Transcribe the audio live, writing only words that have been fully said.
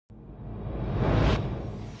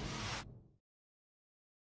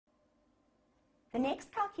The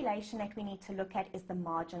next calculation that we need to look at is the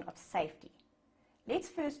margin of safety. Let's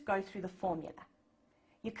first go through the formula.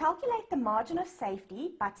 You calculate the margin of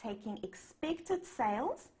safety by taking expected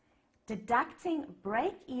sales, deducting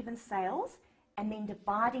break-even sales, and then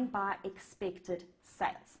dividing by expected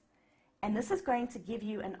sales. And this is going to give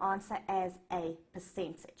you an answer as a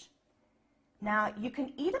percentage. Now, you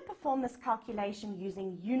can either perform this calculation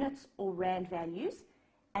using units or rand values,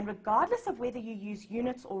 and regardless of whether you use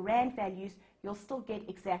units or rand values, you'll still get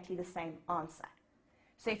exactly the same answer.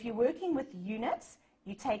 So if you're working with units,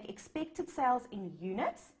 you take expected sales in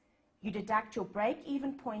units, you deduct your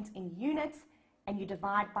break-even point in units, and you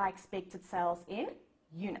divide by expected sales in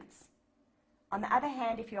units. On the other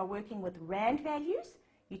hand, if you are working with rand values,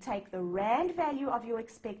 you take the rand value of your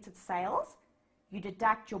expected sales, you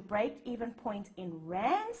deduct your break-even point in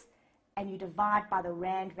rands, and you divide by the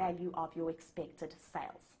rand value of your expected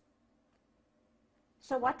sales.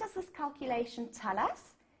 So what does this calculation tell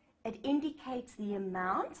us? It indicates the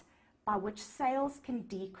amount by which sales can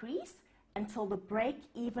decrease until the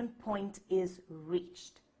break-even point is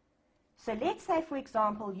reached. So let's say, for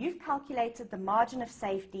example, you've calculated the margin of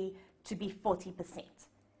safety to be 40%.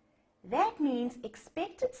 That means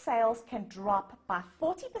expected sales can drop by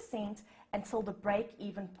 40% until the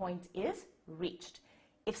break-even point is reached.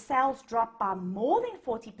 If sales drop by more than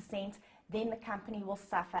 40%, then the company will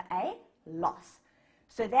suffer a loss.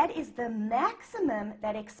 So that is the maximum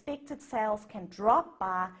that expected sales can drop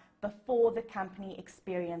by before the company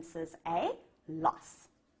experiences a loss.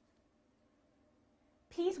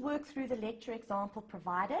 Please work through the lecture example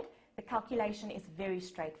provided. The calculation is very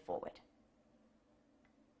straightforward.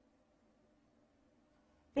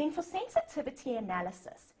 Then for sensitivity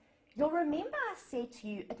analysis, you'll remember I said to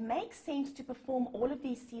you it makes sense to perform all of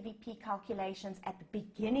these CVP calculations at the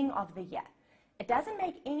beginning of the year. It doesn't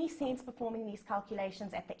make any sense performing these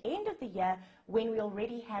calculations at the end of the year when we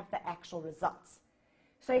already have the actual results.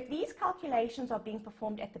 So if these calculations are being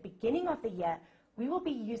performed at the beginning of the year, we will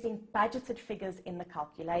be using budgeted figures in the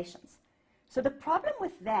calculations. So the problem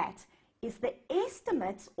with that is the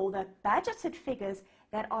estimates or the budgeted figures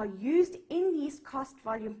that are used in these cost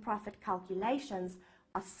volume profit calculations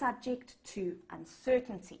are subject to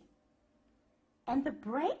uncertainty. And the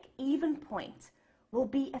break-even point will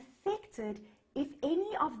be affected if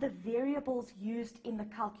any of the variables used in the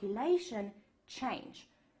calculation change.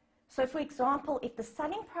 So for example, if the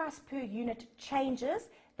selling price per unit changes,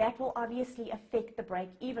 that will obviously affect the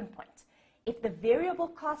break-even point. If the variable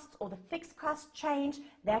costs or the fixed costs change,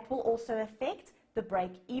 that will also affect the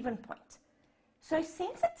break-even point. So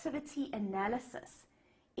sensitivity analysis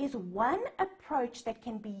is one approach that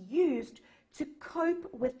can be used to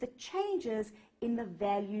cope with the changes in the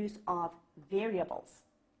values of variables.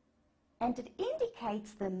 And it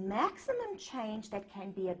indicates the maximum change that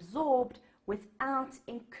can be absorbed without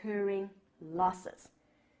incurring losses.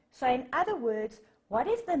 So in other words, what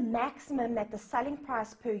is the maximum that the selling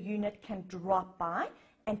price per unit can drop by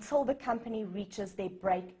until the company reaches their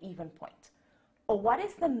break-even point? Or what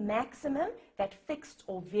is the maximum that fixed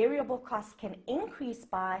or variable costs can increase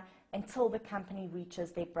by until the company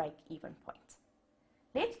reaches their break-even point?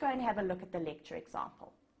 Let's go and have a look at the lecture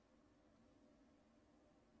example.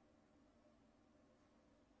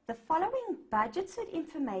 The following budgeted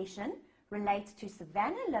information relates to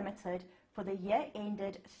Savannah Limited for the year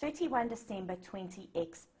ended 31 December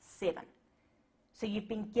 20X7. So you've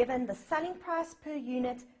been given the selling price per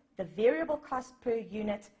unit, the variable cost per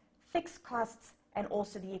unit, fixed costs, and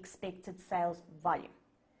also the expected sales volume.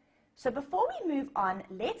 So before we move on,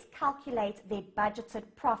 let's calculate their budgeted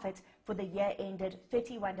profit for the year ended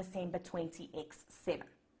 31 December 20X7.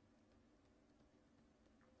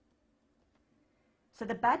 So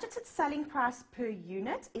the budgeted selling price per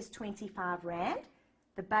unit is 25 Rand.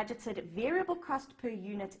 The budgeted variable cost per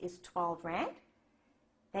unit is 12 Rand.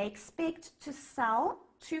 They expect to sell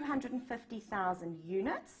 250,000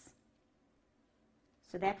 units.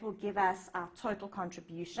 So that will give us our total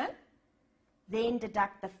contribution. Then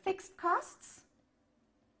deduct the fixed costs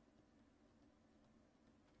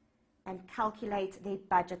and calculate their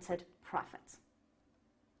budgeted profit.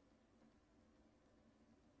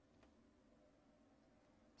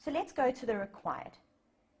 So let's go to the required.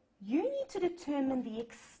 You need to determine the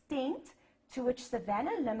extent to which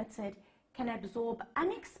Savannah Limited can absorb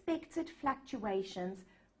unexpected fluctuations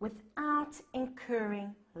without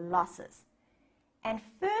incurring losses. And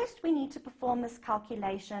first we need to perform this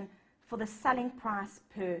calculation for the selling price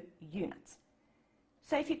per unit.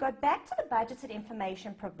 So if you go back to the budgeted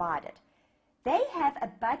information provided, they have a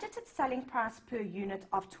budgeted selling price per unit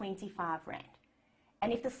of 25 Rand.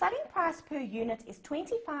 And if the selling price per unit is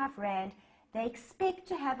 25 Rand, they expect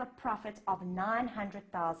to have a profit of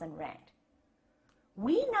 900,000 Rand.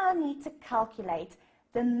 We now need to calculate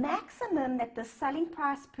the maximum that the selling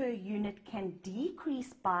price per unit can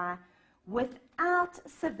decrease by without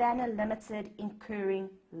Savannah Limited incurring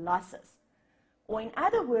losses. Or in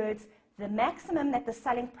other words, the maximum that the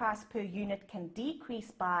selling price per unit can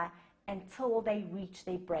decrease by until they reach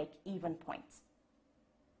their break-even point.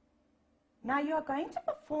 Now you are going to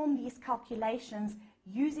perform these calculations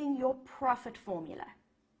using your profit formula.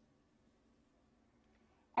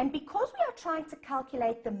 And because we are trying to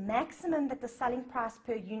calculate the maximum that the selling price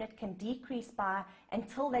per unit can decrease by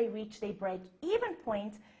until they reach their break-even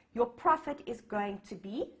point, your profit is going to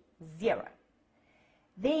be 0.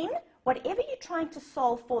 Then, whatever you're trying to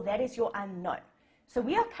solve for, that is your unknown. So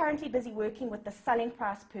we are currently busy working with the selling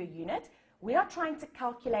price per unit. We are trying to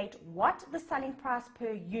calculate what the selling price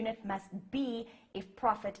per unit must be if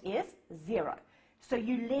profit is 0. So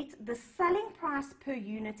you let the selling price per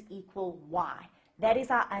unit equal Y. That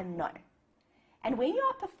is our unknown. And when you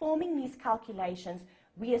are performing these calculations,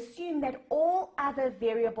 we assume that all other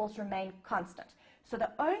variables remain constant. So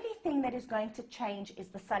the only thing that is going to change is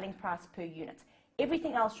the selling price per unit.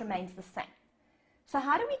 Everything else remains the same. So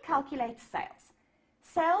how do we calculate sales?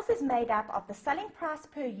 Sales is made up of the selling price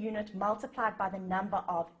per unit multiplied by the number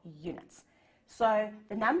of units. So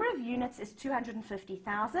the number of units is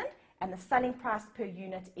 250,000 and the selling price per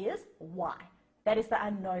unit is Y. That is the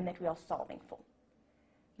unknown that we are solving for.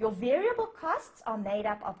 Your variable costs are made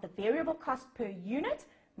up of the variable cost per unit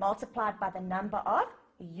multiplied by the number of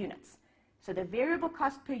units. So the variable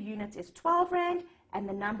cost per unit is 12 Rand and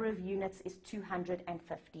the number of units is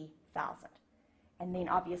 250,000. And then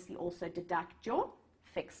obviously also deduct your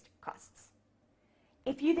fixed costs.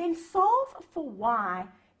 If you then solve for Y,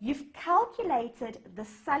 you've calculated the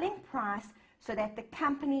selling price so that the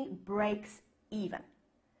company breaks even.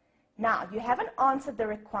 Now, you haven't answered the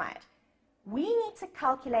required. We need to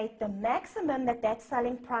calculate the maximum that that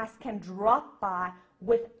selling price can drop by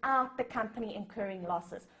without the company incurring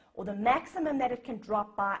losses, or the maximum that it can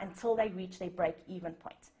drop by until they reach their break-even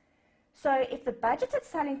point. So if the budgeted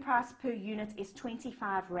selling price per unit is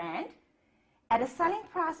 25 Rand, at a selling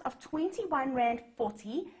price of 21 Rand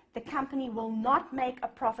 40, the company will not make a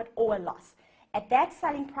profit or a loss. At that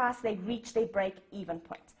selling price, they reach their break-even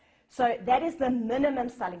point. So that is the minimum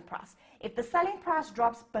selling price. If the selling price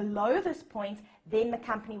drops below this point, then the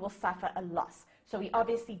company will suffer a loss. So we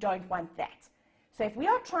obviously don't want that. So if we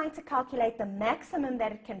are trying to calculate the maximum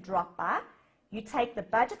that it can drop by, you take the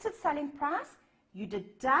budgeted selling price, you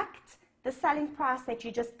deduct the selling price that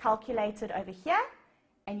you just calculated over here,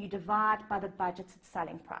 and you divide by the budgeted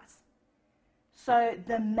selling price. So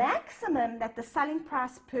the maximum that the selling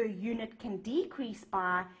price per unit can decrease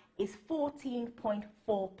by is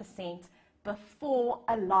 14.4% before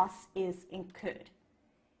a loss is incurred.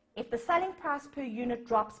 If the selling price per unit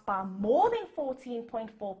drops by more than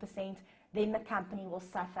 14.4%, then the company will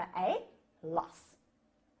suffer a loss.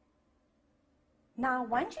 Now, I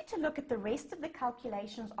want you to look at the rest of the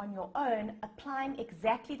calculations on your own, applying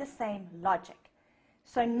exactly the same logic.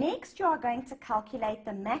 So next, you are going to calculate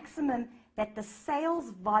the maximum that the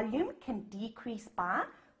sales volume can decrease by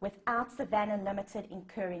without Savannah Limited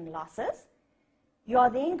incurring losses. You are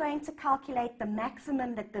then going to calculate the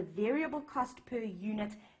maximum that the variable cost per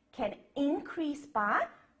unit can increase by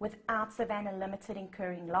without Savannah Limited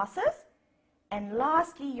incurring losses. And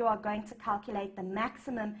lastly, you are going to calculate the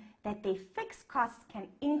maximum that their fixed costs can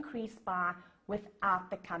increase by without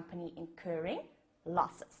the company incurring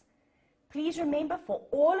losses. Please remember, for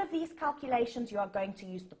all of these calculations, you are going to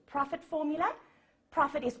use the profit formula.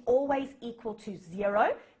 Profit is always equal to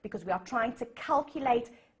 0 because we are trying to calculate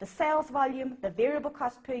the sales volume, the variable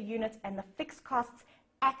cost per unit, and the fixed costs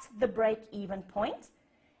at the break-even point.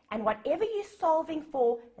 And whatever you're solving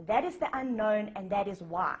for, that is the unknown, and that is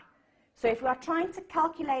Y. So if we are trying to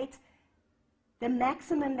calculate the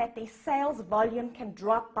maximum that their sales volume can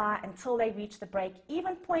drop by until they reach the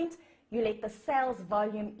break-even point, you let the sales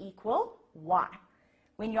volume equal Y.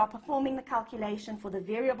 When you are performing the calculation for the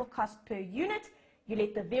variable cost per unit, you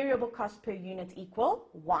let the variable cost per unit equal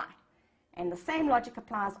Y. And the same logic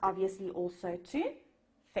applies obviously also to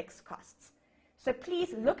fixed costs. So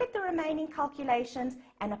please look at the remaining calculations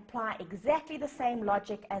and apply exactly the same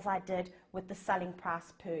logic as I did with the selling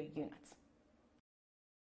price per unit.